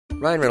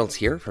Ryan Reynolds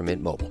here from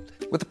Mint Mobile.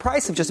 With the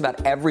price of just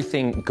about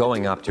everything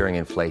going up during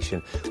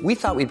inflation, we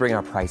thought we'd bring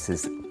our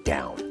prices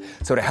down.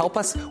 So to help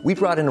us, we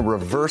brought in a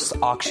reverse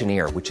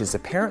auctioneer, which is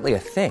apparently a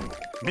thing.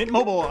 Mint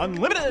Mobile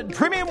Unlimited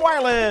Premium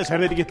Wireless. How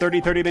to get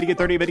 30, 30, bit to get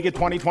 30, bit to get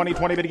 20, 20,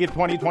 20, bit to get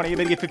 20, 20,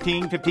 bit to get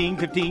 15, 15,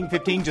 15,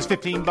 15, just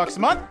 $15 a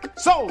month?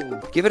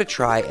 Sold! Give it a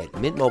try at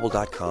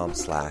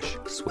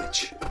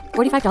mintmobile.com/switch.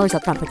 $45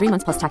 up front for 3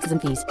 months plus taxes and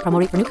fees. Promo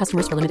rate for new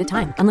customers for limited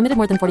time. Unlimited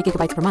more than 40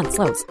 gigabytes per month.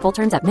 Slows full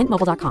terms at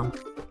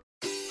mintmobile.com.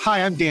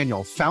 Hi, I'm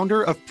Daniel,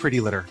 founder of Pretty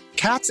Litter.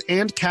 Cats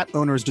and cat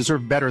owners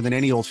deserve better than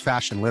any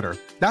old-fashioned litter.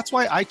 That's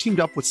why I teamed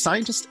up with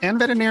scientists and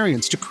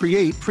veterinarians to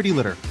create Pretty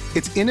Litter.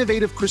 Its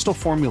innovative crystal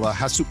formula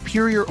has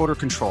superior odor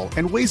control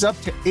and weighs up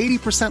to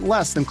 80%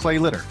 less than clay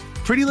litter.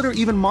 Pretty Litter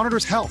even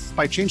monitors health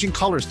by changing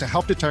colors to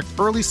help detect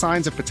early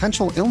signs of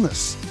potential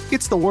illness.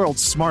 It's the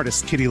world's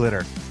smartest kitty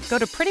litter. Go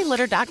to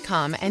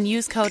prettylitter.com and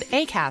use code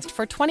ACAST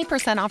for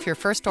 20% off your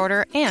first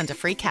order and a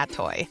free cat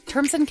toy.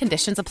 Terms and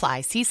conditions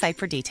apply. See site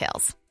for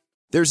details.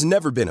 There's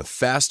never been a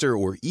faster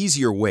or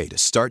easier way to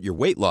start your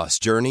weight loss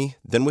journey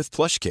than with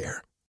PlushCare.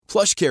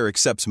 PlushCare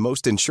accepts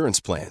most insurance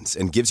plans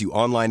and gives you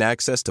online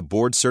access to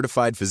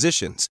board-certified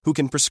physicians who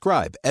can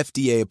prescribe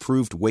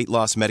FDA-approved weight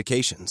loss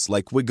medications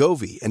like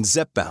Wegovy and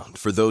Zepbound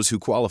for those who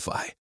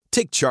qualify.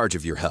 Take charge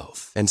of your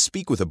health and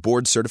speak with a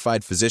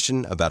board-certified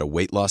physician about a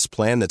weight loss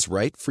plan that's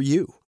right for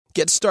you.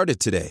 Get started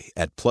today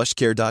at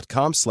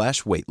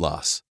plushcare.com/weight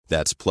loss.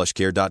 That's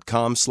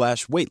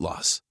plushcare.com/weight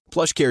loss.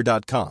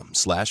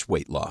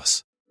 plushcare.com/weight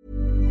loss.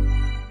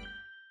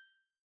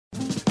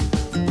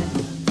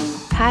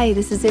 Hi,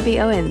 this is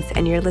Zibby Owens,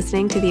 and you're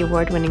listening to the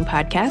award-winning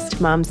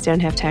podcast, Moms Don't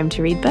Have Time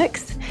to Read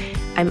Books.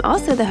 I'm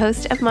also the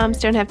host of Moms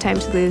Don't Have Time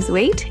to Lose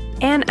Weight,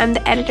 and I'm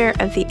the editor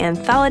of the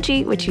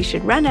anthology, which you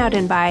should run out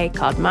and buy,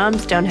 called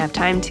Moms Don't Have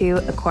Time to,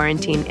 a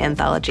quarantine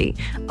anthology.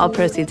 All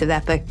proceeds of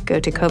that book go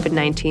to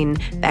COVID-19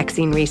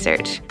 vaccine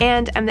research.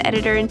 And I'm the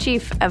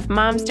editor-in-chief of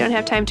Moms Don't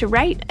Have Time to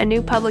Write, a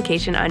new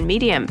publication on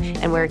Medium,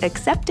 and we're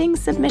accepting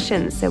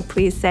submissions, so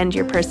please send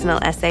your personal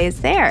essays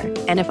there.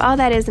 And if all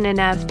that isn't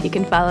enough, you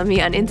can follow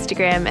me on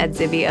Instagram at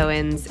Zibby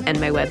Owens,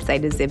 and my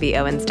website is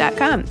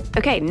zibbyowens.com.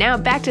 Okay, now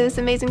back to this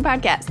amazing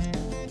podcast.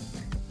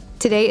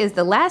 Today is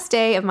the last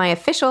day of my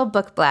official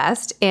book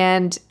blast,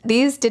 and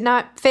these did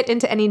not fit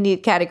into any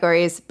neat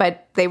categories,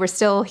 but they were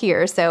still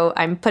here, so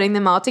I'm putting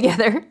them all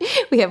together.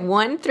 We have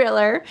one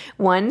thriller,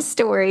 one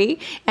story,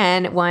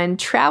 and one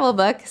travel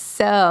book,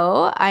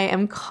 so I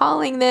am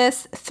calling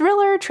this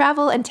Thriller,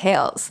 Travel, and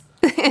Tales.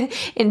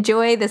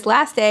 Enjoy this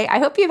last day. I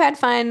hope you've had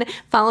fun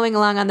following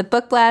along on the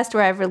book blast,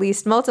 where I've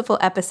released multiple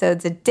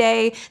episodes a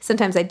day.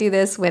 Sometimes I do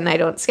this when I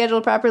don't schedule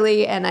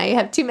properly and I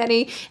have too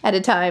many at a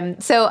time.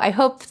 So I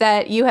hope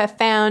that you have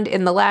found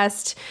in the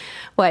last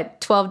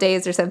 12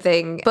 days or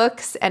something,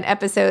 books and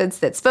episodes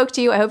that spoke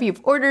to you. I hope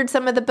you've ordered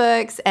some of the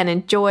books and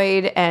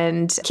enjoyed,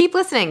 and keep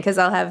listening because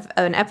I'll have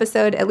an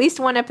episode, at least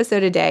one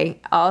episode a day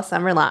all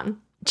summer long.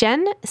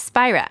 Jen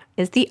Spyra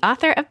is the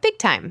author of Big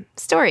Time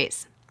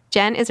Stories.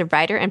 Jen is a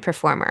writer and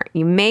performer.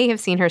 You may have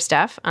seen her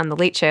stuff on The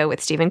Late Show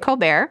with Stephen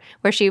Colbert,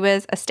 where she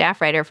was a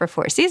staff writer for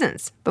 4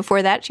 seasons.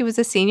 Before that, she was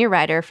a senior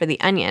writer for The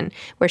Onion,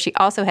 where she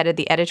also headed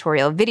the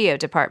editorial video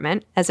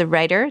department as a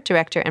writer,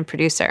 director, and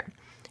producer.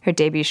 Her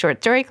debut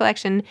short story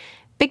collection,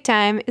 Big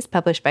Time, is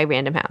published by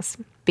Random House.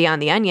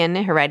 Beyond The Onion,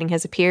 her writing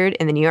has appeared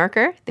in The New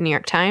Yorker, The New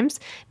York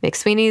Times,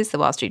 McSweeney's, The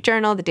Wall Street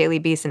Journal, The Daily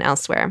Beast, and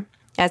elsewhere.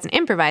 As an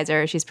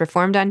improviser, she's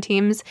performed on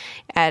teams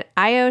at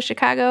I.O.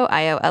 Chicago,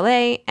 I.O.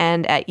 LA,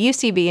 and at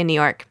UCB in New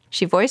York.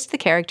 She voiced the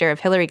character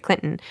of Hillary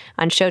Clinton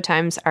on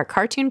Showtime's Our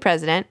Cartoon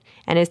President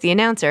and is the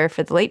announcer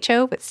for The Late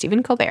Show with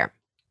Stephen Colbert.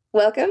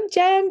 Welcome,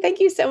 Jen. Thank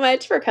you so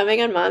much for coming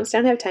on Moms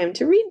Don't Have Time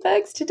to Read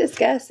Books to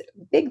discuss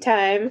Big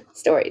Time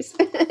Stories.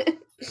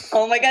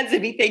 Oh my God,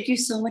 Zibby, thank you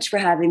so much for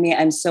having me.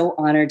 I'm so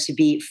honored to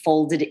be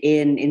folded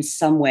in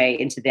some way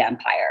into the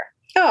empire.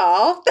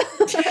 Oh,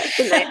 that's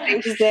a nice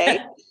thing to say.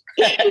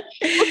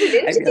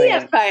 Into the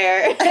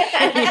empire.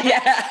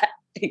 Yeah,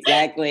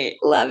 exactly.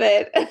 Love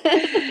it.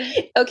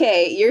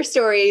 Okay, your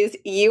stories,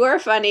 you are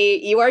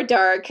funny, you are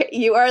dark,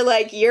 you are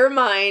like, your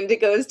mind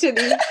goes to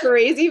these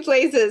crazy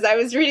places. I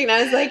was reading,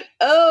 I was like,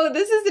 oh,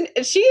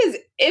 she is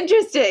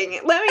interesting.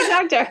 Let me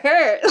talk to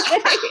her.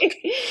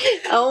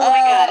 Oh my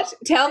gosh.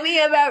 Tell me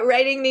about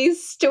writing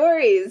these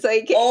stories.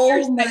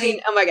 Oh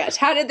my gosh.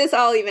 How did this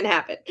all even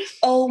happen?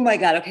 Oh my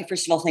God. Okay.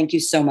 First of all, thank you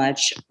so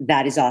much.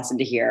 That is awesome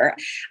to hear.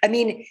 I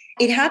mean,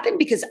 it happened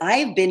because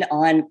I've been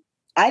on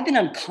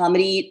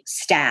comedy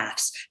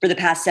staffs for the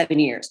past 7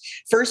 years.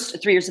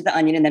 First 3 years at The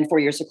Onion and then 4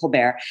 years at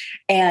Colbert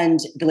and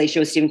The Late Show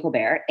with Stephen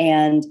Colbert.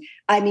 And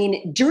I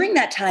mean, during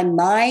that time,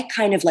 my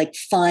kind of like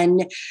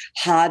fun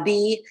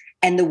hobby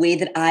and the way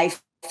that I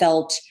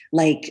felt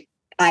like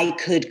I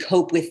could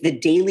cope with the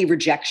daily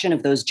rejection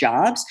of those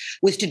jobs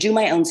was to do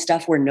my own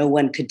stuff where no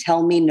one could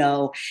tell me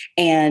no,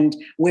 and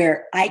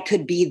where I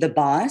could be the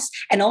boss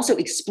and also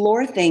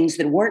explore things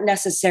that weren't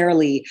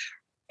necessarily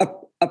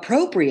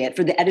appropriate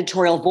for the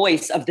editorial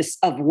voice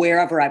of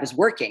wherever I was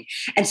working.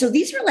 And so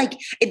these were like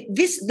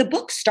the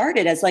book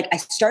started as like I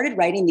started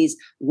writing these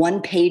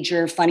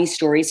one-pager funny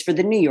stories for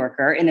the New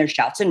Yorker in their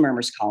Shouts and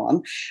Murmurs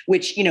column,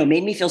 which,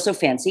 made me feel so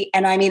fancy.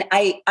 And I mean,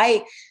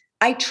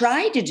 I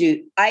tried to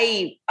do,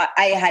 I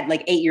had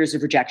like 8 years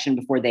of rejection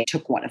before they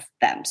took one of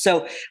them.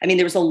 So, I mean,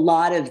 there was a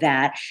lot of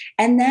that.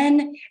 And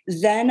then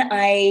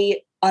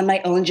I, on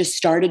my own, just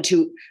started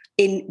to,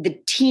 in the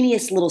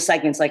teeniest little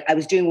segments, like I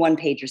was doing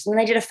 1-pagers, and then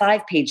I did a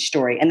 5-page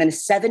story, and then a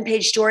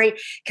 7-page story.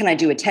 Can I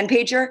do a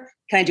 10-pager?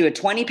 Can I do a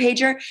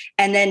 20-pager?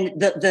 And then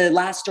the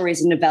last story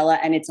is a novella,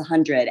 and it's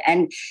 100.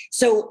 And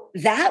so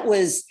that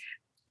was,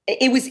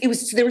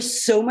 there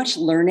was so much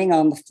learning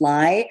on the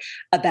fly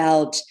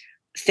about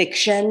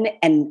fiction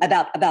and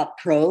about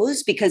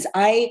prose, because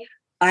I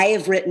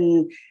have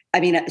written,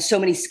 so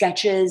many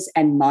sketches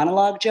and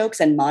monologue jokes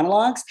and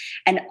monologues,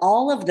 and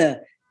all of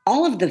the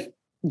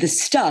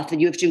stuff that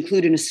you have to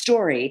include in a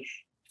story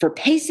for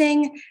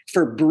pacing,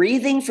 for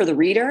breathing for the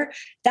reader.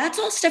 That's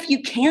all stuff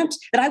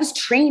that I was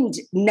trained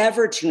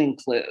never to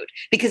include,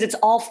 because it's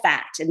all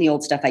fact in the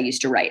old stuff I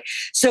used to write.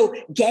 So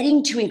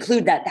getting to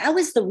include that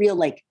was the real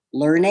like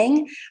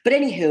learning. But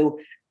anywho,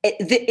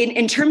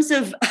 in terms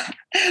of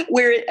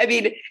where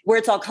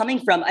it's all coming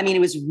from, it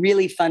was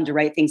really fun to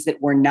write things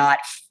that were not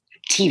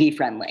TV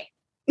friendly.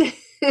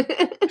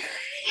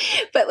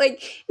 But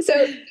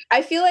so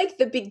I feel like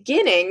the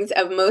beginnings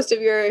of most of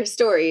your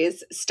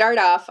stories start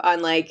off on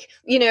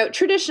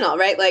traditional,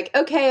 right? Like,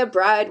 okay, a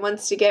bride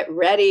wants to get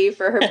ready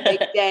for her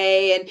big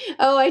day. And,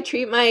 I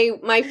treat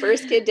my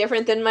first kid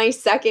different than my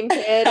second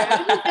kid. Or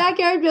I'm in the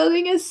backyard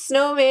building a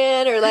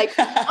snowman, or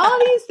all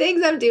these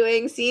things I'm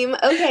doing seem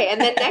okay.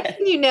 And then next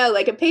thing you know,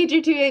 a page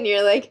or two in,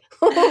 you're like,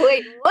 oh,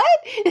 wait, what?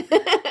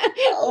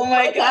 Oh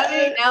my What's God.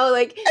 happening now?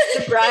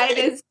 The bride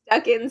is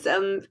stuck in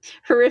some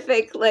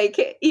horrific, I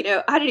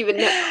don't even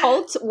know,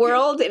 cult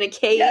world in a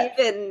cave. Yes.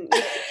 And,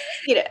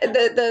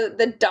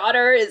 the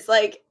daughter is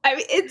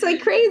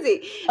it's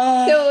crazy.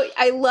 So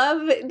I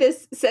love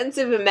this sense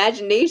of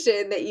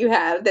imagination that you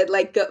have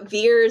that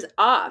veers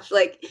off.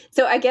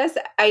 So I guess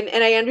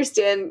I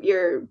understand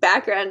your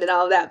background and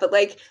all of that, but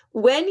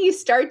when you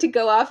start to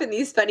go off in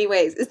these funny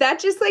ways, is that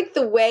just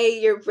the way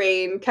your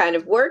brain kind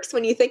of works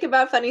when you think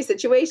about funny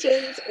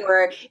situations?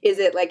 Or is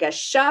it a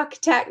shock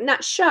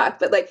not shock,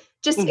 but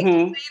just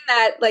explain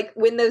that,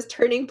 when those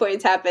turning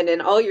points happen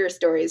in all your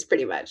stories,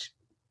 pretty much.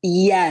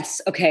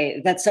 Yes.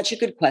 Okay. That's such a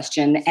good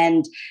question.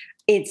 And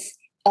it's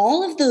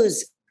all of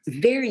those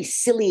very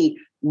silly,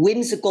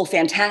 whimsical,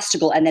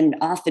 fantastical, and then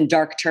often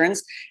dark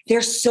turns.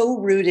 They're so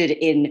rooted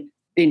in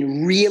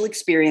real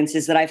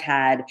experiences that I've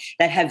had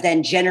that have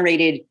then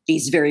generated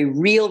these very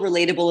real,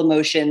 relatable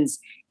emotions,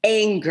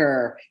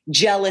 anger,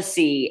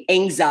 jealousy,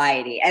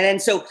 anxiety. And then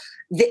so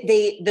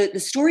the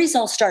stories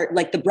all start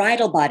like the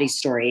bridal body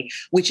story,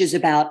 which is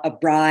about a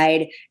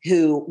bride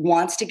who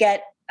wants to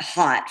get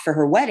hot for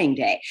her wedding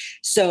day.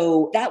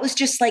 So that was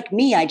just like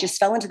me. I just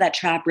fell into that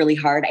trap really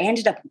hard. I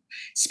ended up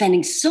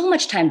spending so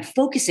much time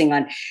focusing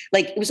on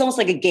it was almost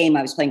like a game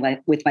I was playing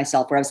with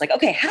myself, where I was like,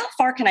 okay, how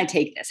far can I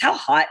take this? How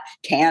hot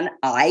can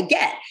I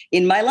get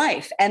in my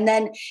life? And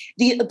then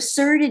the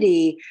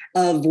absurdity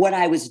of what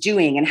I was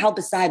doing and how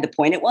beside the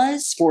point it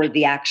was for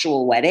the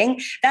actual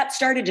wedding, that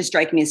started to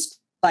strike me as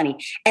funny.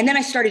 And then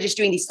I started just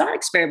doing these thought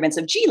experiments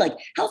of,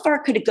 how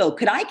far could it go?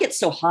 Could I get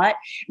so hot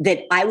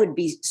that I would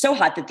be so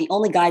hot that the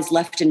only guys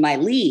left in my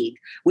league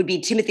would be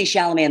Timothée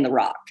Chalamet and The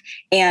Rock?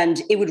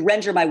 And it would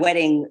render my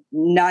wedding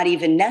not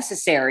even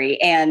necessary.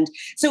 And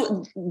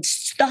so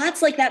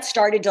thoughts like that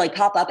started to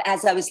pop up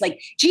as I was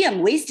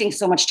I'm wasting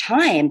so much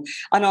time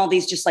on all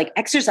these just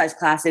exercise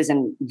classes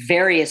and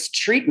various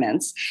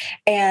treatments.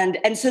 And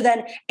so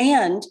then,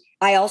 and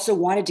I also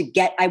wanted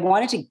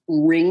to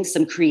wring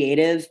some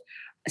creative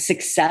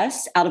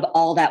success out of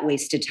all that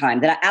wasted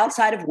time that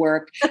outside of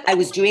work, I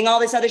was doing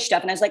all this other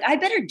stuff. And I was like, I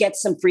better get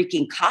some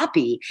freaking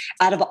copy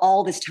out of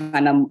all this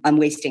time I'm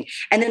wasting.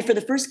 And then for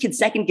the first kid,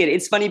 second kid,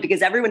 it's funny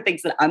because everyone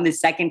thinks that I'm the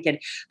second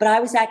kid, but I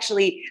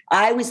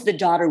was the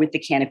daughter with the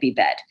canopy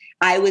bed.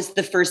 I was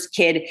the first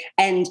kid.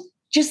 And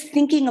just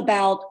thinking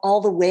about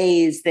all the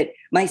ways that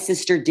my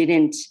sister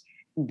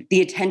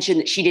the attention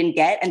that she didn't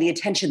get and the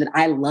attention that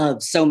I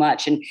love so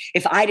much. And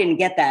if I didn't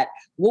get that,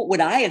 what would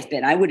I have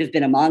been? I would have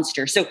been a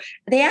monster. So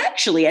they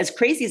actually, as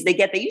crazy as they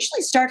get, they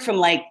usually start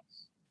from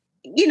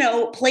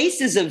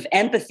places of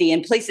empathy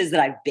and places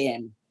that I've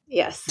been.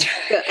 Yes.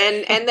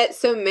 And that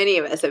so many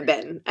of us have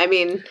been. I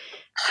mean,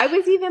 I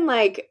was even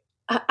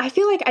I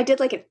feel like I did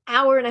an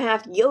hour and a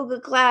half yoga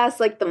class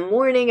the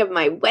morning of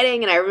my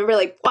wedding. And I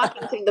remember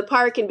walking through the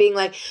park and being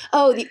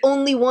oh, the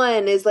only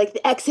one is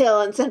the exhale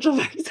on Central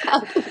Park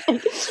South.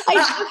 I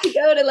have to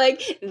go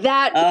to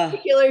that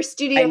particular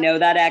studio. I know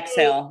that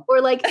exhale. Or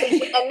and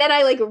then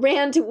I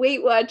ran to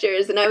Weight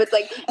Watchers and I was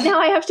now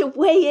I have to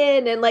weigh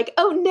in and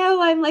oh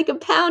no, I'm a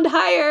pound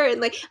higher.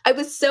 And I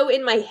was so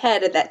in my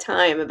head at that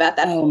time about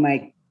that. Oh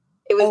my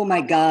It was, oh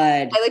my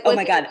God. oh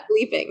my God.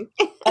 Sleeping.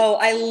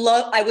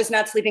 I was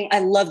not sleeping. I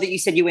love that you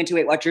said you went to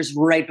Weight Watchers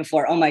right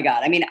before. Oh my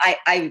God. I mean,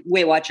 I've done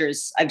Weight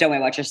Watchers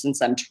since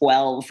I'm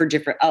 12 for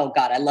different, oh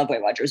God, I love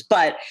Weight Watchers.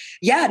 But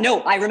yeah, no,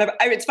 I remember,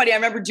 it's funny. I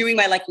remember doing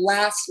my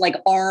last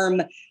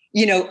arm,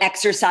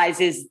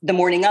 exercises the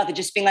morning of, and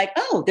just being like,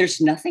 oh, there's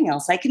nothing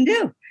else I can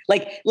do.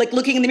 Like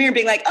looking in the mirror and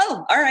being like,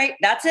 oh, all right,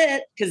 that's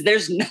it. Cause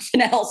there's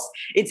nothing else.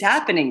 It's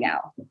happening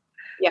now.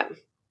 Yeah.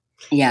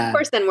 Yeah. Of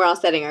course, then we're all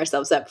setting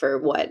ourselves up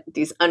for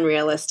these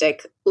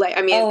unrealistic,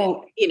 I'm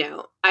never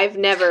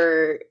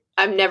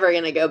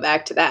going to go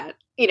back to that,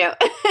 Oh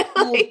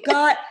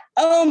God.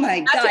 Oh my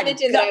God. Not to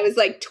mention that I was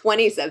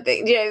 20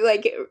 something,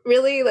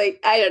 really,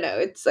 I don't know.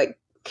 It's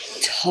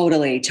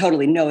totally.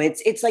 No,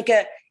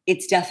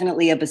 it's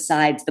definitely a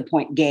besides the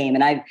point game.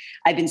 And I've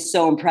been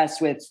so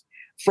impressed with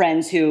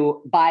friends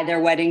who buy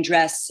their wedding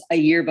dress a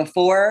year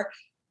before.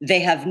 They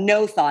have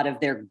no thought of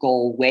their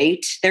goal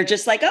weight. They're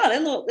just like,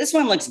 oh, this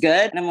one looks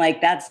good. And I'm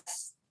like, that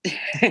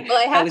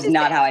was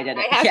not how I did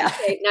it. I have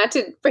to say, not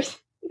to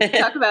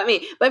talk about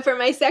me, but for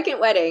my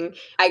second wedding,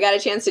 I got a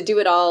chance to do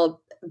it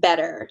all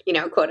better,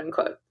 quote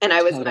unquote. And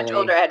I was much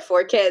older. I had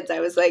 4 kids. I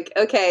was like,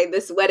 okay,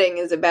 this wedding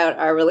is about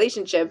our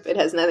relationship. It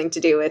has nothing to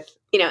do with,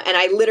 and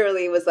I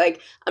literally was like,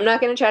 I'm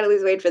not going to try to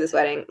lose weight for this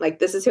wedding.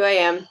 This is who I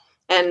am.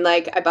 And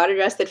I bought a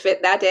dress that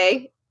fit that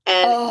day.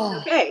 And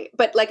okay.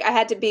 But I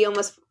had to be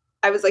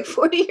I was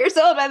 40 years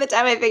old by the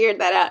time I figured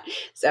that out.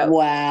 So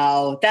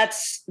wow,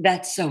 that's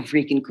so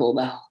freaking cool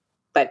though.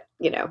 But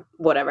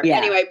whatever. Yeah.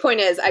 Anyway, point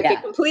is, I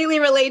could completely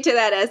relate to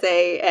that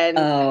essay or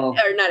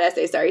not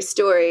essay, sorry,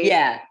 story.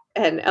 Yeah.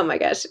 And oh my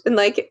gosh, and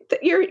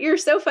you're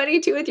so funny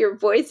too with your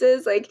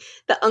voices,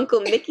 the Uncle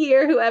Mickey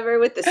or whoever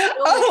with the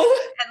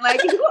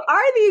and who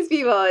are these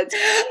people? It's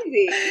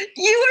crazy.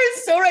 You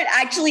are so right.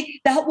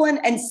 Actually, that one,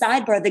 and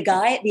sidebar,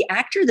 the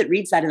actor that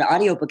reads that in the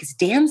audiobook is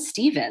Dan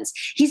Stevens.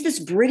 He's this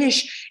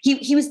British.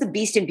 He was the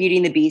Beast in Beauty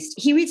and the Beast.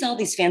 He reads all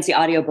these fancy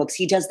audiobooks.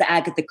 He does the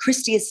Agatha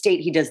Christie estate.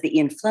 He does the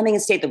Ian Fleming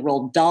estate, the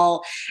Roald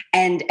Dahl.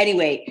 And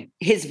anyway,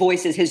 his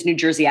New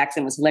Jersey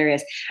accent was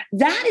hilarious.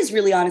 That is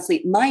really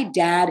honestly my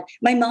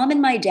mom and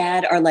my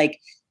dad are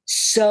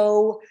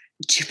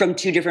from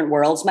 2 different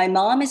worlds. My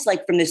mom is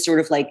from this sort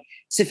of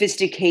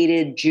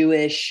sophisticated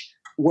Jewish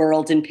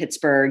world in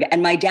Pittsburgh.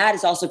 And my dad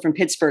is also from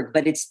Pittsburgh,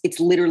 but it's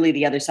literally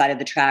the other side of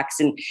the tracks.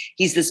 And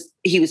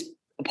he was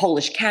a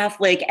Polish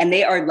Catholic, and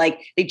they are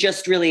they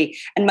just really,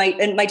 and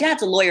my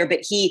dad's a lawyer, but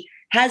he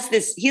has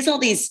all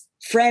these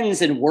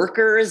friends and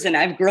workers, and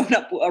I've grown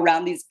up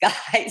around these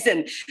guys.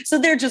 And so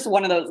they're just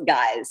one of those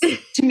guys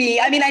to me.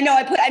 I mean, I know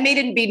I made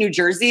it in New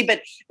Jersey,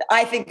 but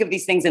I think of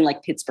these things in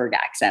Pittsburgh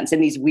accents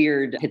and these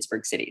weird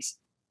Pittsburgh cities.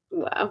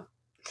 Wow.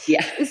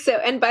 Yeah. So,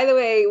 and by the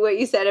way, what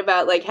you said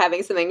about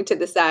having something to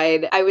the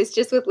side, I was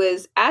just with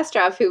Liz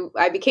Astroff, who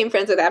I became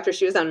friends with after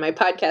she was on my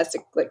podcast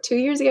 2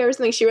 years ago or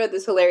something. She wrote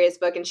this hilarious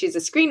book, and she's a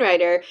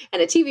screenwriter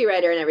and a TV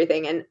writer and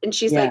everything. And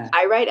she's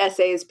I write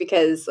essays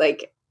because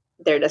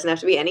there doesn't have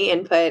to be any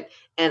input,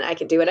 and I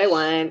can do what I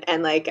want.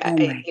 And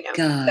God.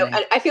 So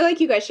I feel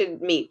like you guys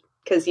should meet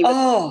because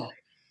you.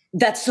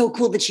 That's so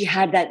cool that she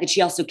had that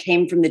she also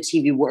came from the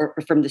TV work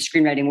or from the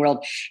screenwriting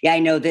world. Yeah, I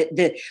know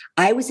that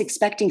I was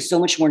expecting so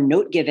much more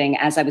note giving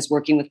as I was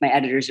working with my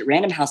editors at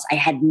Random House. I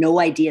had no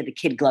idea the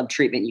kid glove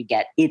treatment you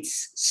get.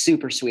 It's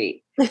super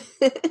sweet.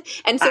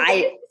 And so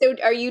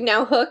are you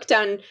now hooked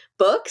on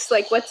books?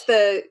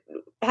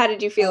 How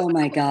did you feel? Oh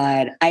my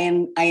God. I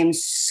am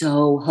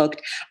so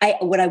hooked.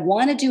 What I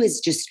want to do is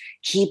just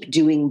keep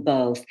doing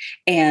both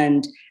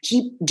and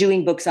keep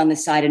doing books on the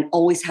side and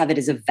always have it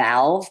as a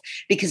valve,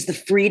 because the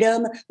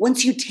freedom,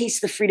 once you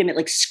taste the freedom,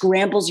 it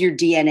scrambles your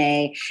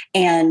DNA,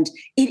 and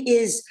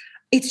it's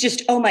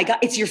just, oh my God,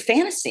 it's your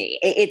fantasy.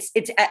 It's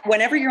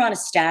whenever you're on a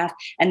staff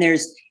and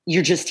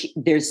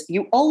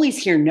you always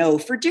hear no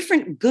for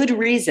different good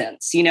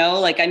reasons,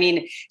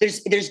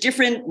 there's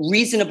different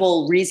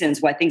reasonable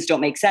reasons why things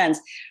don't make sense,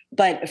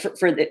 but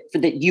for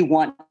that you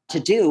want to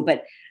do,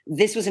 but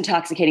this was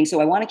intoxicating.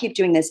 So I want to keep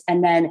doing this,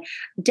 and then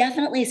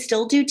definitely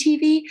still do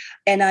TV.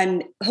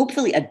 And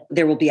hopefully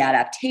there will be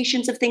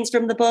adaptations of things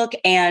from the book.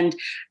 And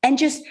I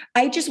just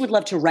would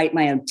love to write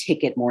my own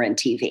ticket more in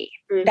TV.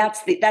 Mm-hmm.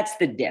 That's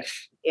the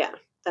diff. Yeah.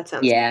 That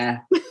sounds yeah.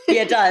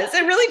 Yeah, it does.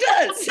 It really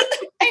does.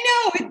 I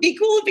know. It'd be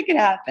cool if it could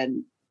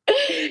happen.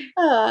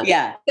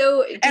 Yeah.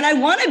 So, and I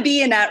want to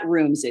be in that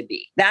room,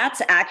 Zibby.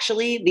 That's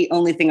actually the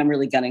only thing I'm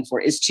really gunning for,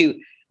 is to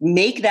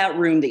make that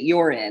room that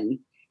you're in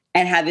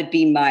and have it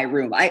be my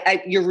room.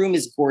 Your room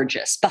is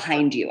gorgeous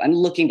behind you. I'm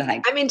looking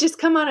behind you. I mean, just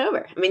come on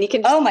over. I mean, you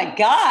can. Oh my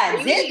God. Are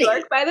you in New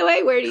York, by the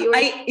way? Where do you?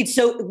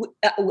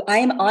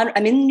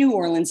 I'm in New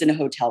Orleans in a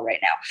hotel right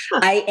now. Huh.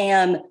 I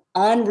am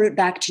en route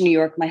back to New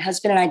York. My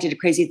husband and I did a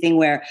crazy thing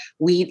where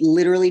we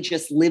literally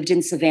just lived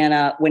in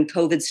Savannah. When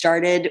COVID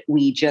started,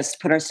 we just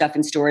put our stuff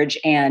in storage,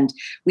 and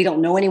we don't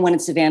know anyone in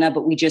Savannah,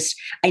 but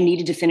I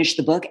needed to finish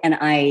the book, and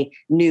I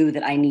knew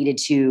that I needed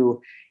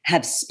to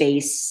have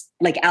space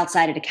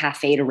outside at a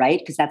cafe to write,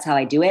 because that's how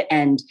I do it.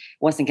 And it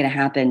wasn't going to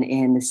happen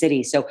in the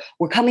city. So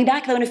we're coming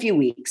back though in a few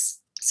weeks.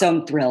 So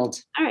I'm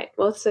thrilled. All right.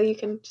 Well, so you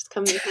can just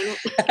come and hang out.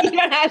 You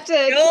don't have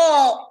to.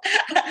 Cool.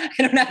 I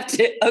don't have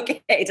to.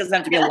 Okay. It doesn't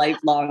have to be a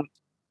lifelong,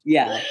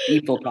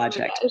 evil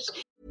project.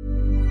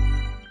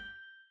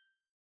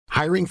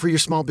 Hiring for your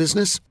small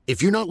business?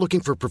 If you're not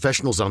looking for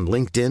professionals on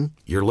LinkedIn,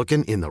 you're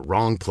looking in the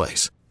wrong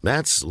place.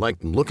 That's like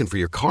looking for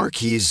your car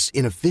keys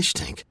in a fish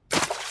tank.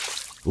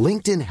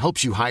 LinkedIn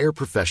helps you hire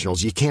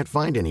professionals you can't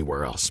find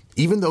anywhere else,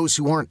 even those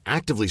who aren't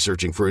actively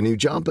searching for a new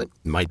job but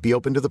might be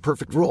open to the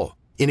perfect role.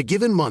 In a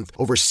given month,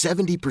 over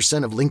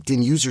 70% of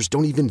LinkedIn users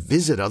don't even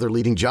visit other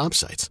leading job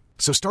sites.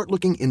 So start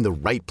looking in the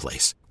right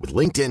place. With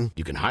LinkedIn,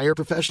 you can hire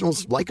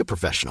professionals like a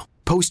professional.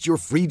 Post your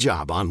free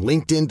job on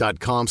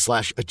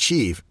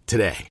linkedin.com/achieve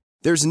today.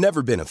 There's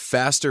never been a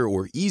faster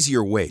or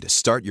easier way to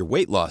start your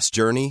weight loss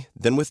journey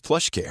than with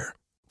PlushCare.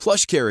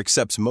 PlushCare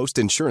accepts most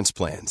insurance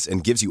plans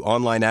and gives you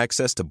online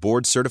access to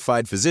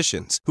board-certified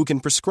physicians who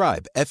can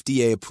prescribe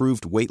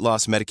FDA-approved weight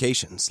loss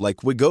medications like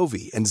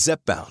Wegovy and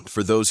Zepbound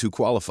for those who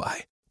qualify.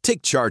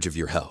 Take charge of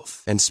your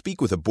health and speak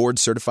with a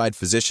board-certified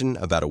physician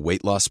about a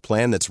weight loss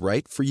plan that's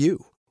right for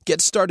you. Get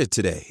started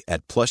today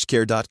at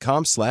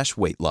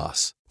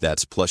plushcare.com/weight-loss.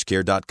 That's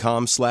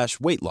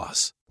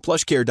plushcare.com/weight-loss.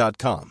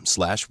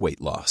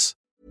 plushcare.com/weight-loss.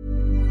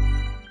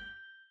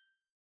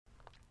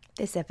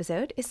 This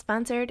episode is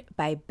sponsored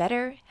by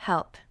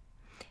BetterHelp.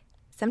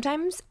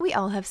 Sometimes we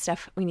all have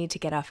stuff we need to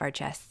get off our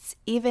chests.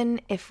 Even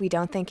if we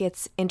don't think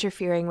it's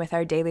interfering with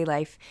our daily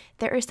life,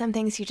 there are some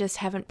things you just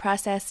haven't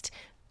processed,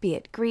 be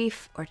it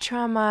grief or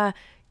trauma,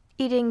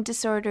 eating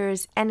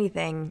disorders,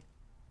 anything.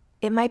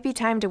 It might be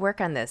time to work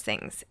on those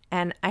things,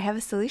 and I have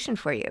a solution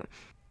for you.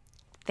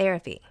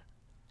 Therapy.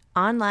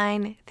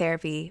 Online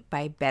therapy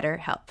by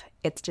BetterHelp.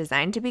 It's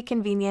designed to be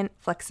convenient,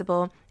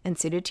 flexible, and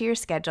suited to your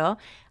schedule.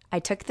 I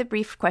took the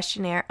brief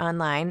questionnaire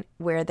online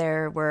where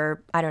there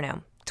were,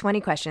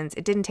 20 questions.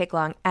 It didn't take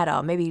long at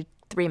all, maybe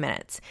 3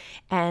 minutes.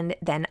 And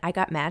then I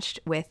got matched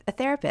with a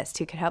therapist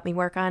who could help me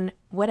work on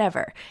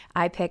whatever.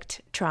 I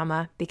picked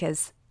trauma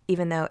because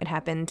even though it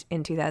happened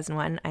in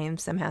 2001, I am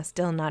somehow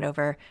still not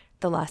over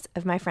the loss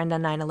of my friend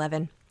on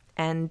 9/11.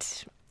 And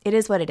it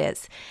is what it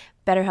is.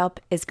 BetterHelp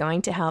is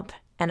going to help.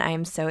 And I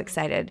am so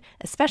excited,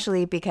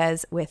 especially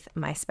because with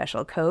my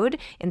special code,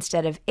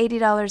 instead of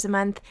 $80 a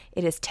month,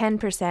 it is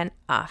 10%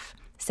 off,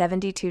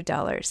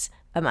 $72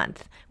 a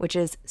month, which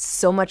is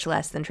so much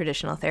less than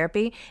traditional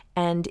therapy.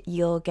 And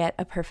you'll get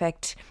a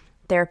perfect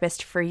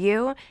therapist for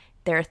you.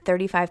 There are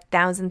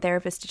 35,000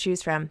 therapists to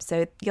choose from,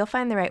 so you'll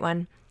find the right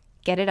one.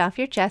 Get it off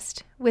your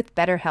chest with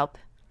BetterHelp.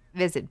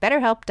 Visit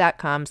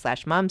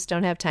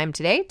betterhelp.com/momsdon'thavetime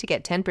today to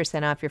get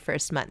 10% off your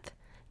first month.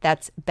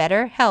 That's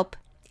BetterHelp,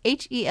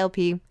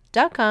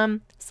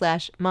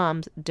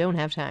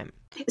 HELP.com/momsdon'thavetime.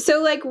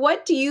 So, like,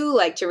 what do you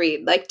like to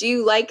read? Like, do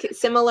you like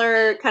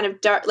similar kind of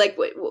dark, like,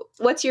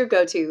 what's your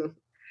go-to?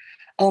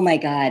 Oh my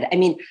God. I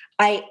mean,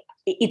 I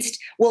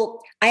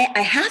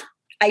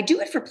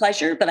do it for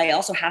pleasure, but I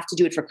also have to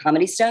do it for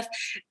comedy stuff.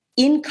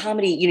 In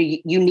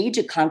comedy, you need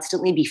to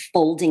constantly be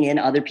folding in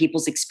other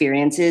people's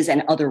experiences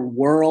and other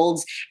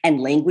worlds and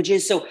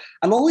languages. So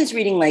I'm always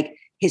reading like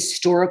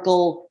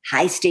historical,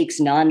 high stakes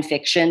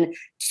nonfiction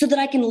so that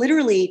I can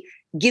literally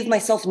give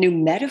myself new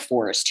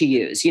metaphors to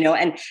use,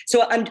 And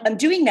so I'm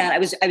doing that. I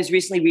was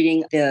recently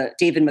reading the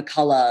David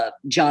McCullough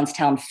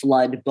Johnstown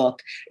Flood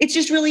book. It's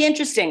just really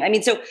interesting. I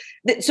mean, so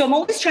I'm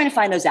always trying to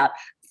find those out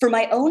for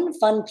my own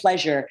fun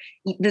pleasure.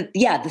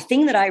 The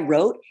thing that I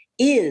wrote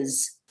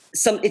is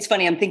it's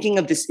funny. I'm thinking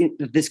of this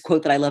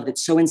quote that I love.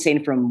 That's so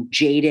insane from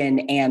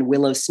Jaden and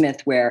Willow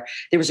Smith, where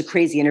there was a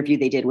crazy interview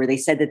they did where they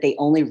said that they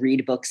only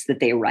read books that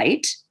they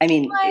write. I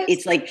mean,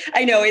 It's like,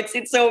 I know it's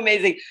so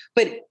amazing,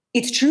 but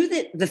it's true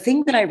that the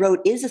thing that I wrote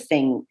is a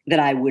thing that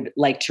I would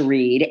like to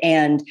read.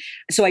 And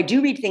so I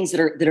do read things that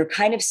are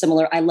kind of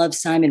similar. I love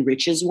Simon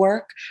Rich's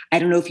work. I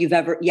don't know if you've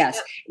ever,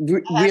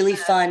 really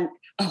fun.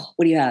 Oh,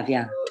 what do you have?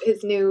 Yeah.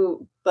 His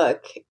new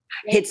book.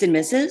 Hits and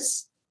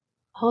Misses.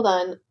 Hold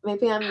on.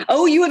 Maybe I'm.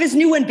 Oh, you have his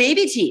new one,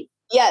 Baby Teeth.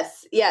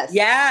 Yes.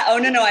 Yeah. Oh,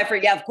 no. I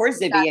forget. Yeah, of course,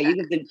 Zibby. Yeah, you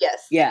have the.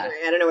 Yes. Yeah. Sorry,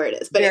 I don't know where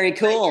it is. But very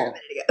cool.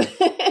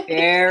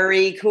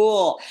 Very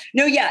cool.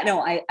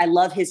 I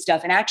love his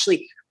stuff. And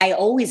actually, I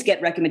always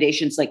get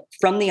recommendations like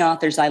from the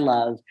authors I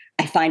love.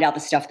 I find out the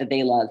stuff that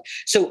they love.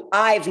 So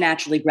I've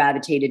naturally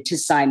gravitated to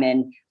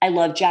Simon. I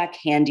love Jack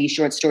Handey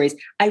short stories.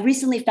 I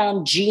recently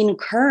found Jean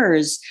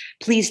Kerr's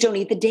Please Don't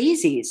Eat the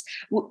Daisies.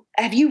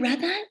 Have you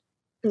read that?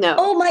 No.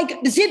 Oh my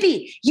God,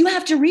 Zibby, you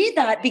have to read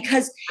that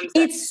because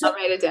I'll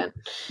write it down.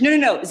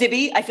 No.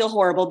 Zibby, I feel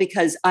horrible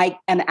because I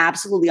am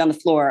absolutely on the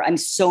floor. I'm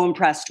so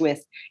impressed with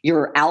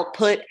your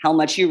output, how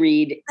much you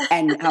read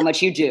and how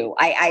much you do.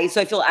 So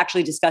I feel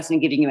actually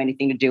disgusting giving you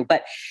anything to do,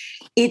 but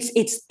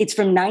it's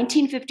from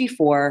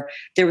 1954.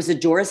 There was a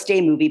Doris Day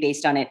movie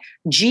based on it.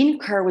 Jean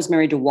Kerr was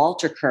married to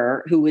Walter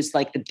Kerr, who was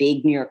like the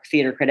big New York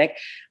theater critic.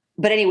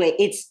 But anyway,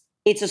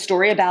 it's a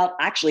story about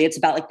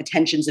like the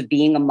tensions of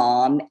being a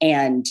mom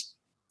and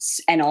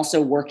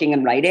also working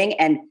and writing.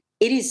 And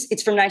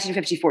It's from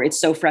 1954. It's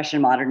so fresh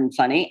and modern and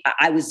funny.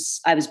 I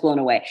was blown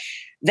away.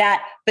 But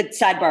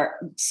sidebar,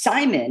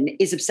 Simon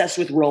is obsessed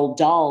with Roald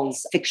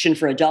Dahl's fiction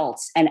for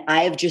adults. And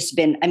I've just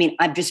been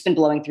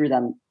blowing through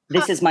them.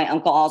 This is my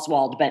Uncle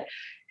Oswald, but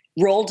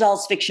Roald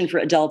Dahl's fiction for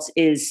adults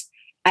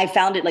I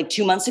found it like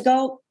 2 months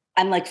ago.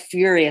 I'm like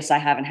furious I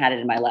haven't had it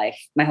in my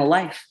whole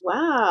life.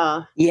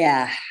 Wow.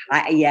 Yeah.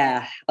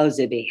 Oh,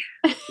 Zibby.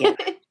 Yeah.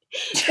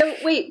 So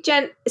wait,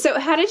 Jen, so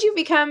how did you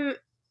become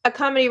a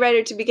comedy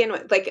writer to begin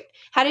with? Like,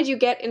 how did you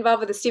get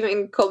involved with the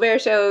Stephen Colbert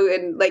Show?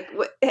 And like,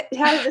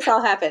 how did this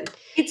all happen?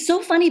 It's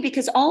so funny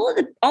because all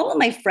of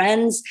my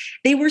friends,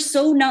 they were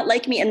so not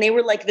like me. And they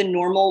were like the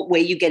normal way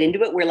you get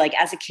into it, where like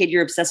as a kid,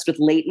 you're obsessed with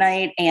late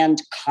night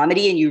and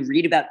comedy and you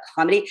read about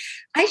comedy.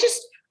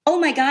 Oh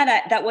my God,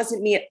 that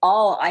wasn't me at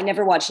all. I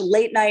never watched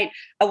late night.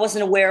 I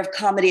wasn't aware of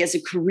comedy as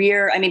a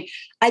career. I mean,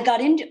 I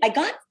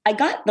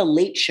got the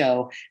Late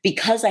Show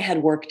because I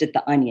had worked at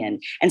The Onion.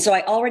 And so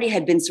I already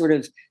had been sort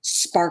of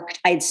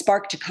sparked. I had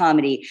sparked to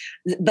comedy.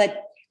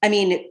 But I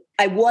mean,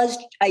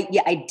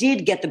 I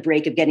did get the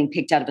break of getting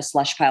picked out of a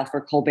slush pile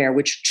for Colbert,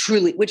 which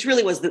really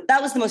was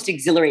that was the most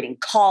exhilarating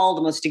call,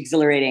 the most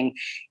exhilarating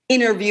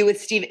interview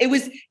with Steve. It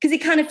was because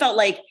it kind of felt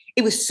like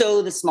it was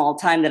so the small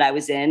time that I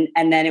was in.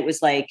 And then it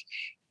was like,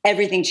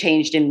 everything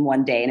changed in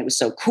one day and it was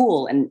so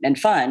cool and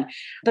fun.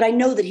 But I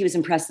know that he was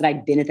impressed that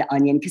I'd been at The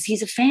Onion because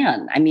he's a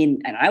fan. I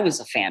mean, and I was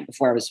a fan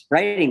before I was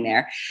writing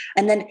there.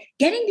 And then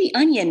getting The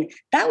Onion,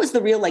 that was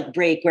the real like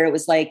break where it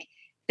was like,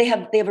 they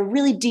have a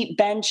really deep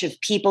bench of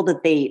people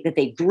that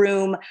they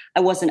groom.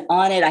 I wasn't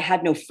on it. I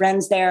had no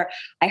friends there.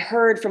 I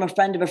heard from a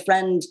friend of a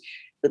friend,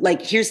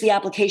 like, here's the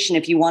application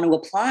if you want to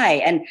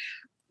apply. And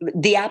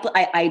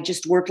I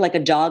just worked like a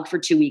dog for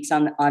 2 weeks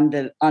on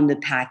the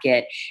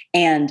packet.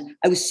 And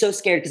I was so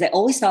scared because I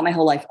always thought my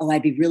whole life, oh,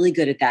 I'd be really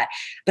good at that.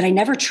 But I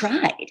never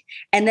tried.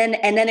 And then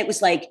it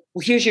was like,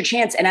 well, here's your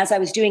chance. And as I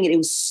was doing it, it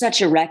was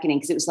such a reckoning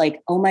because it was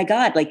like, oh my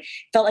God, like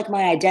felt like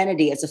my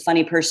identity as a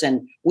funny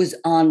person was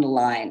on the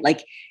line.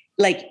 Like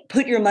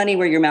put your money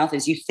where your mouth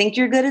is. You think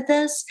you're good at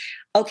this?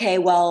 Okay,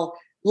 well,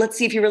 let's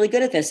see if you're really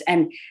good at this.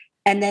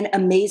 And then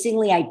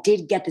amazingly, I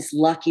did get this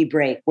lucky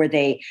break where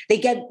they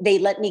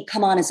let me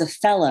come on as a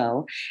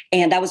fellow.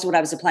 And that was what I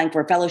was applying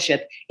for, a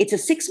fellowship. It's a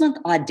 6-month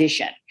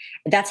audition.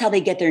 That's how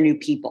they get their new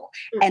people.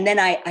 And then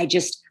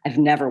I've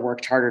never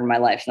worked harder in my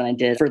life than I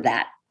did for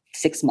that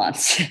 6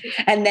 months.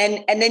 and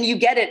then you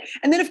get it.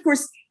 And then of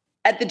course,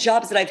 at the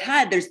jobs that I've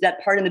had, there's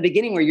that part in the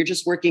beginning where you're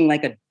just working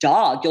like a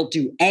dog. You'll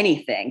do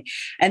anything.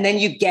 And then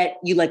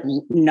you like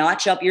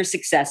notch up your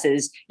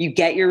successes, you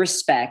get your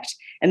respect.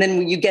 And then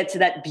when you get to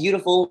that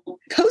beautiful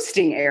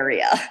coasting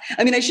area,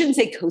 I mean, I shouldn't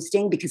say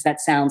coasting because that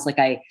sounds like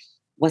I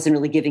wasn't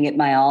really giving it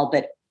my all,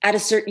 but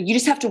you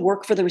just have to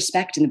work for the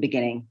respect in the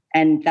beginning.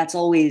 And that's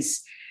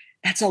always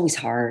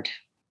hard.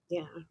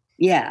 Yeah.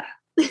 Yeah.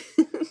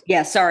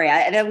 Yeah. Sorry.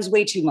 That was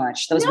way too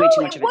much. That was way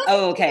too much of it.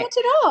 Oh, okay. Not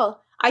at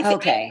all. I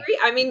think I agree.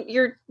 I mean,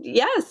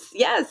 yes.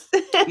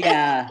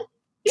 Yeah.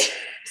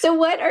 So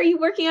what are you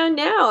working on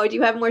now? Do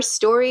you have more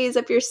stories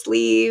up your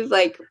sleeve?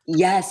 Like,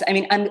 yes. I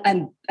mean,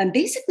 I'm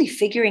basically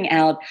figuring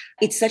out,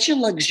 it's such a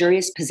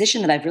luxurious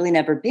position that I've really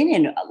never been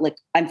in. Like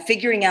I'm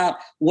figuring out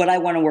what I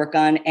want to work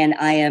on, and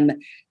I am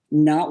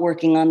not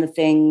working on the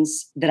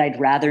things that I'd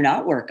rather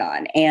not work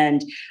on.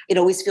 And it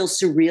always feels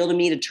surreal to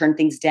me to turn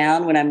things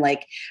down when I'm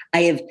like,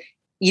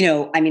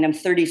 I'm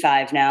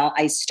 35 now.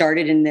 I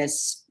started in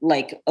this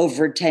like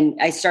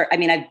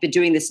I've been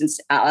doing this since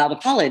out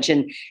of college,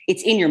 and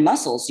it's in your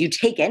muscles. You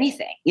take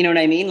anything, you know what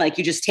I mean? Like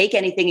you just take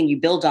anything and you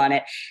build on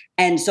it.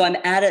 And so I'm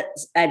at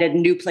a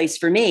new place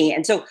for me.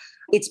 And so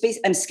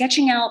I'm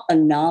sketching out a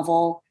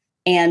novel,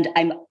 and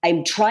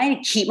I'm trying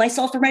to keep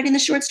myself from writing the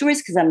short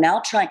stories because I'm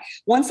now trying.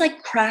 Once I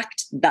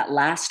cracked that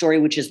last story,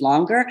 which is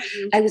longer,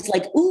 I was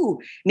like, ooh,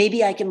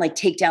 maybe I can like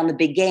take down the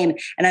big game.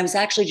 And I was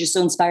actually just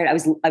so inspired.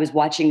 I was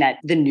watching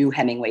the new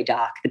Hemingway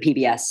doc, the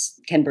PBS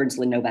Ken Burns,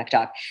 Lynn Novak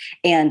doc.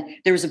 And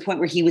there was a point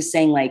where he was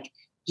saying like,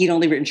 he'd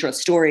only written short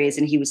stories.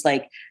 And he was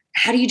like,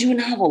 how do you do a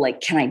novel?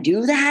 Like, can I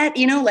do that?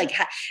 You know, like,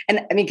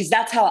 and I mean, because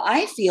that's how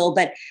I feel,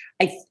 but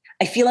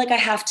I feel like I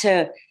have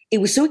to,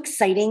 it was so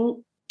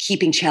exciting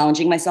keeping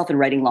challenging myself and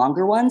writing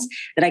longer ones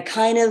that I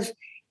kind of,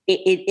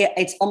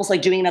 it's almost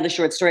like doing another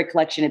short story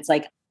collection. It's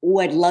like, oh,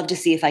 I'd love to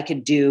see if I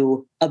could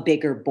do a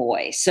bigger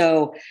boy.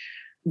 So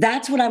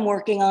that's what I'm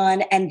working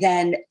on. And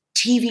then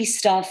TV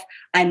stuff,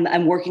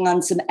 I'm working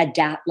on some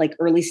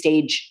early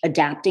stage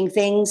adapting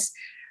things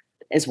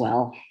as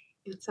well.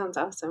 It sounds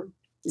awesome.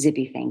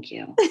 Zippy, thank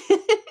you.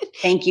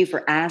 Thank you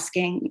for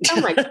asking. Oh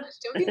my gosh,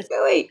 don't be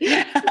silly.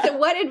 So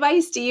what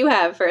advice do you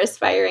have for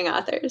aspiring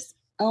authors?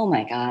 Oh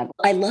my God.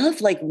 I love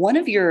like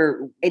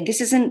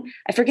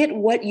I forget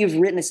what you've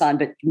written this on,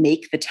 but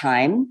Make the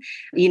Time.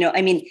 You know,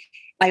 I mean,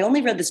 I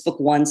only read this book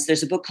once.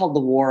 There's a book called The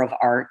War of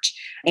Art,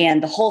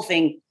 and the whole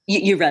thing,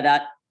 you read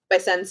that? By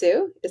Sun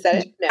Tzu? Is that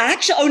it? No.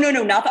 Actually, oh, no,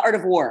 not The Art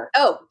of War.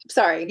 Oh,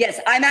 sorry. Yes,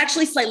 I'm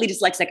actually slightly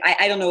dyslexic.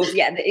 I don't know if,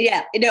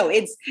 no,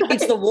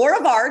 it's The War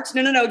of Art.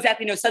 No,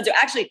 exactly. No, Sun Tzu.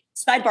 Actually,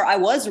 sidebar, I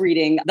was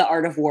reading The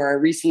Art of War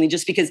recently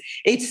just because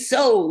it's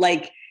so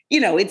like,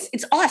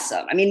 it's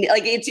awesome. I mean,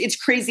 like it's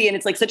crazy. And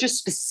it's like such a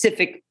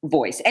specific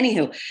voice.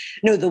 Anywho,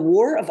 no, The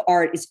War of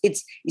Art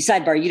it's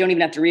sidebar. You don't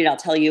even have to read it. I'll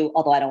tell you,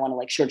 although I don't want to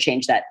like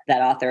shortchange that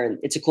author.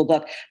 It's a cool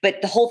book,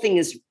 but the whole thing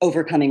is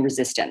overcoming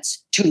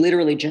resistance to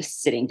literally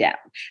just sitting down.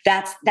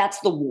 That's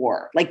the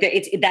war. Like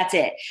that's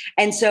it.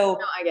 And so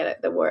no, I get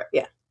it. The war.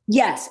 Yeah.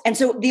 Yes. And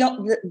so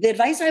the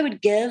advice I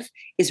would give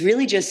is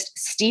really just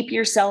steep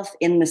yourself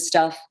in the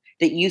stuff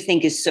that you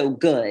think is so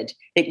good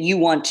that you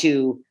want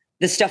to,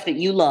 the stuff that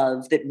you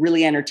love, that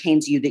really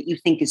entertains you, that you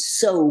think is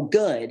so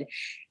good.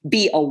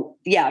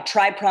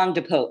 Tri-pronged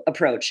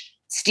approach.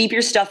 Steep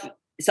yourself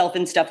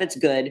in stuff that's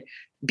good.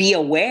 Be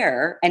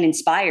aware and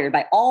inspired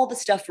by all the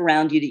stuff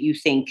around you that you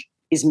think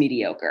is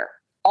mediocre.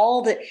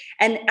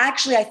 And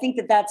actually, I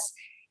think that's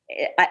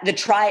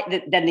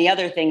then the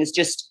other thing is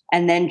just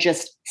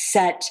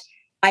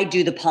I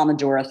do the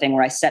Pomodoro thing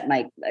where I set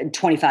my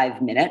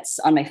 25 minutes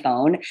on my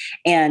phone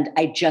and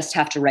I just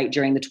have to write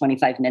during the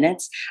 25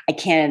 minutes. I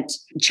can't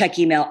check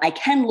email. I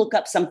can look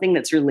up something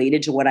that's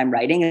related to what I'm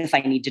writing if I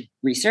need to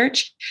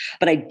research,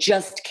 but I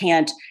just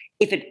can't.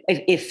 If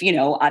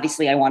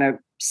obviously I want to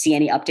see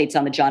any updates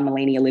on the John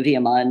Mulaney, Olivia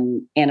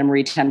Munn, Anna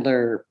Marie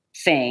Tendler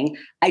thing,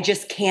 I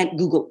just can't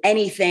Google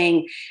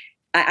anything.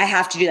 I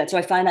have to do that. So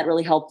I find that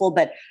really helpful.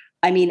 But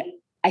I mean,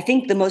 I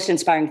think the most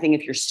inspiring thing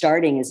if you're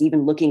starting is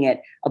even looking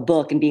at a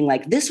book and being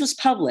like, this was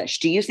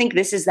published. Do you think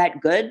this is that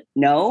good?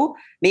 No,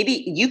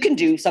 maybe you can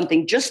do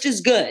something just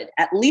as good,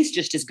 at least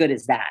just as good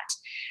as that.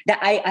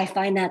 I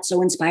find that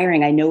so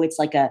inspiring. I know it's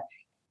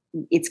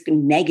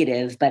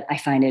negative, but I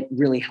find it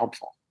really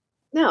helpful.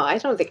 No, I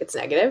don't think it's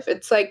negative.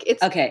 It's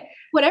okay.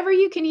 Whatever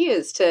you can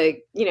use to,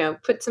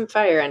 put some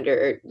fire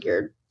under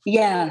your,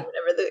 whatever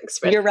the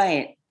expression. You're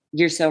right.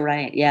 You're so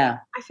right. Yeah.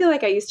 I feel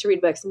like I used to read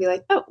books and be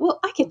like, oh, well,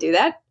 I could do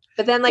that.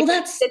 But then when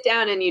you sit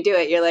down and you do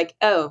it, you're like,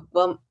 oh,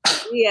 well,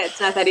 yeah,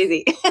 it's not that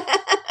easy.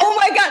 Oh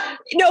my God.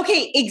 No,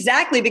 okay,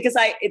 exactly. Because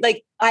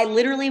I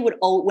literally would,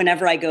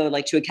 whenever I go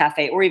like to a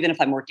cafe or even if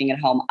I'm working at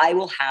home, I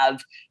will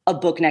have a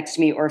book next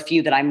to me or a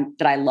few that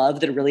I love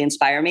that really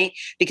inspire me,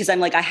 because I'm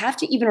like, I have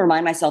to even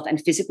remind myself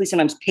and physically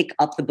sometimes pick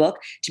up the book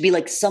to be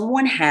like,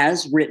 someone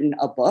has written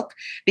a book,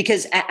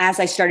 because as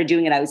I started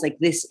doing it, I was like,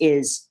 this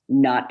is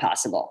not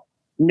possible.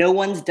 No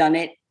one's done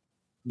it.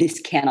 This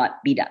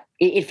cannot be done.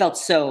 It felt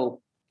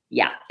so,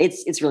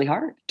 it's really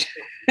hard.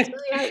 It's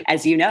really hard.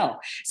 As you know.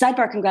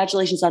 Sidebar,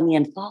 congratulations on the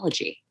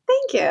anthology.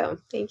 Thank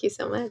you. Thank you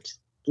so much.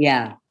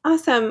 Yeah.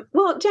 Awesome.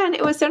 Well, Jen,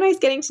 it was so nice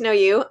getting to know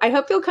you. I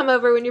hope you'll come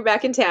over when you're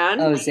back in town.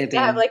 Oh, Zippy.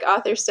 I have like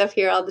author stuff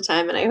here all the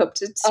time, and I hope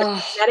to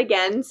start that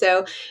again.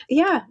 So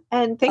yeah.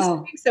 And thanks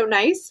for being so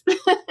nice.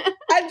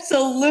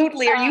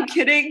 Absolutely. Are you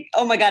kidding?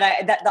 Oh my God.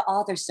 The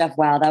author stuff.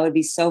 Wow. That would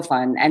be so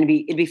fun. And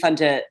it'd be fun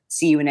to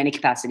see you in any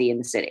capacity in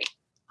the city.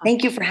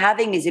 Thank you for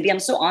having me, Zippy. I'm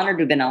so honored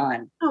to have been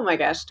on. Oh my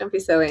gosh. Don't be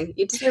silly.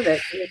 You deserve it.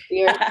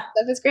 Your stuff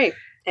is great.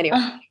 Anyway.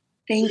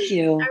 Thank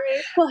you. All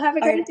right. Well, have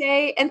a great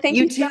day. And thank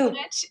you so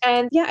much.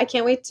 And yeah, I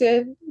can't wait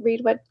to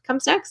read what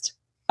comes next.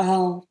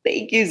 Oh,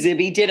 thank you,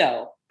 Zibby.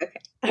 Ditto. Okay.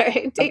 All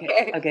right. Take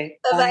care. Okay.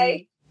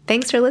 Bye-bye.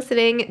 Thanks for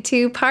listening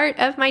to part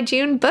of my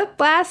June book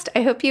blast.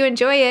 I hope you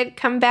enjoy it.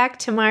 Come back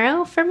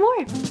tomorrow for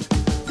more.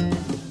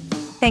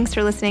 Thanks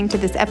for listening to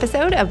this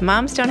episode of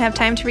Moms Don't Have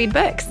Time to Read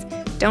Books.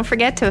 Don't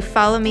forget to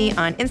follow me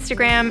on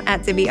Instagram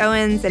at Zibby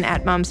Owens and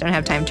at Moms Don't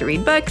Have Time to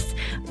Read Books.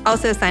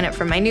 Also sign up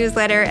for my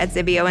newsletter at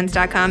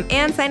zibbyowens.com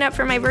and sign up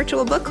for my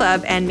virtual book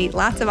club and meet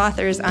lots of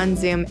authors on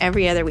Zoom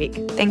every other week.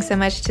 Thanks so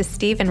much to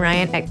Steve and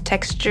Ryan at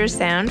Texture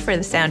Sound for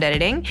the sound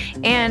editing.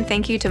 And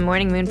thank you to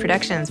Morning Moon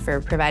Productions for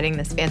providing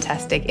this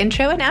fantastic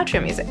intro and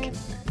outro music.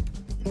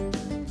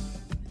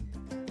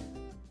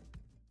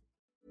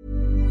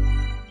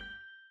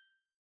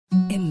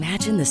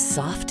 Imagine the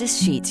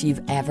softest sheets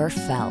you've ever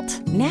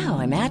felt. Now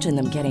imagine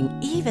them getting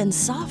even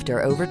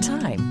softer over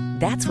time.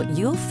 That's what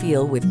you'll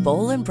feel with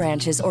Boll &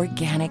 Branch's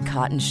organic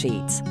cotton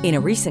sheets. In a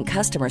recent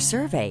customer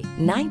survey,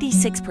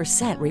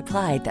 96%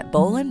 replied that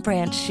Boll &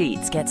 Branch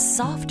sheets get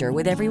softer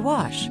with every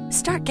wash.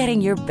 Start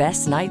getting your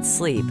best night's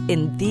sleep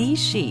in these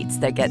sheets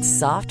that get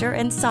softer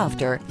and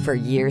softer for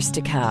years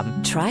to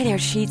come. Try their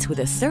sheets with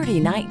a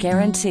 30-night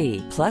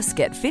guarantee. Plus,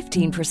 get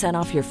 15%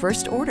 off your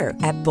first order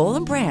at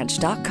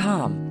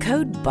bollandbranch.com.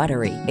 Code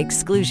BUTTERY.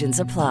 Exclusions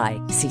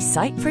apply. See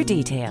site for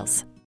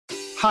details.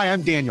 Hi,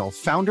 I'm Daniel,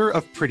 founder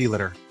of Pretty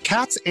Litter.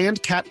 Cats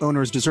and cat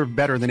owners deserve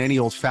better than any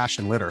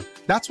old-fashioned litter.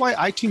 That's why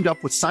I teamed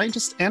up with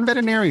scientists and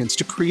veterinarians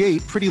to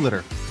create Pretty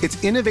Litter.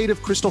 Its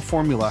innovative crystal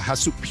formula has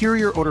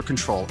superior odor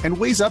control and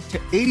weighs up to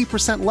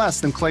 80%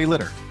 less than clay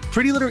litter.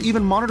 Pretty Litter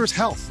even monitors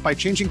health by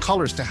changing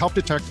colors to help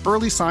detect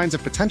early signs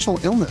of potential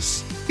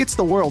illness. It's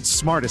the world's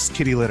smartest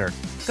kitty litter.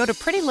 Go to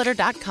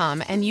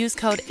prettylitter.com and use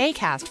code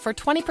ACAST for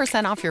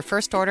 20% off your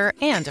first order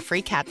and a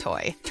free cat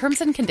toy.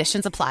 Terms and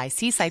conditions apply.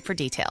 See site for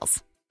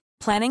details.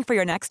 Planning for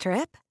your next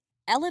trip?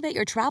 Elevate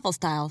your travel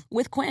style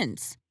with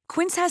Quince.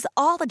 Quince has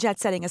all the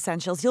jet-setting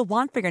essentials you'll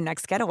want for your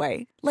next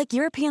getaway, like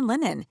European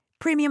linen,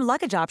 premium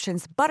luggage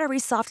options, buttery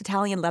soft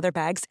Italian leather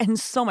bags, and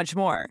so much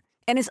more.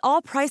 And is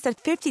all priced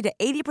at 50 to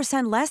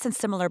 80% less than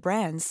similar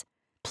brands.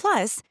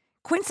 Plus,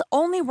 Quince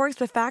only works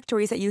with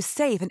factories that use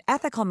safe and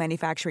ethical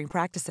manufacturing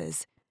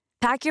practices.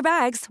 Pack your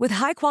bags with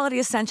high-quality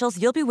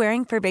essentials you'll be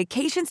wearing for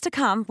vacations to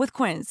come with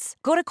Quince.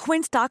 Go to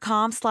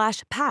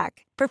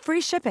quince.com/pack for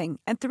free shipping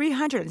and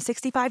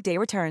 365-day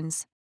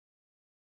returns.